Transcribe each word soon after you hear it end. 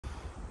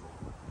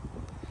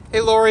Hey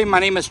Lori, my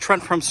name is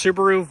Trent from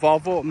Subaru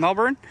Volvo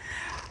Melbourne.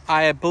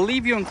 I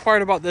believe you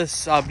inquired about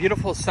this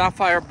beautiful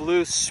sapphire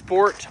blue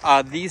Sport.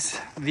 These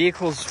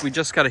vehicles, we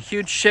just got a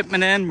huge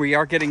shipment in. We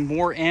are getting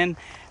more in,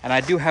 and I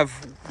do have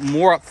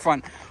more up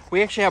front.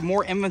 We actually have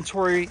more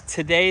inventory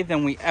today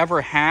than we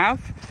ever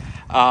have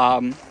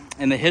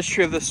in the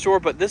history of the store,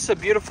 but this is a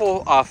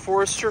beautiful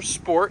Forester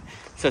Sport.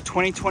 It's a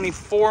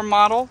 2024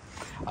 model.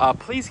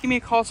 Please give me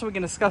a call so we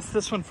can discuss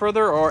this one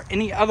further, or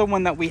any other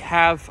one that we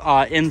have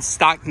in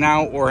stock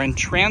now or in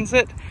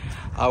transit.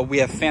 We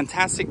have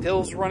fantastic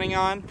deals running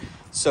on,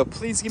 so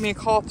please give me a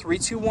call,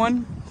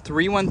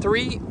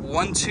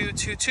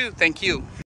 321-313-1222. Thank you.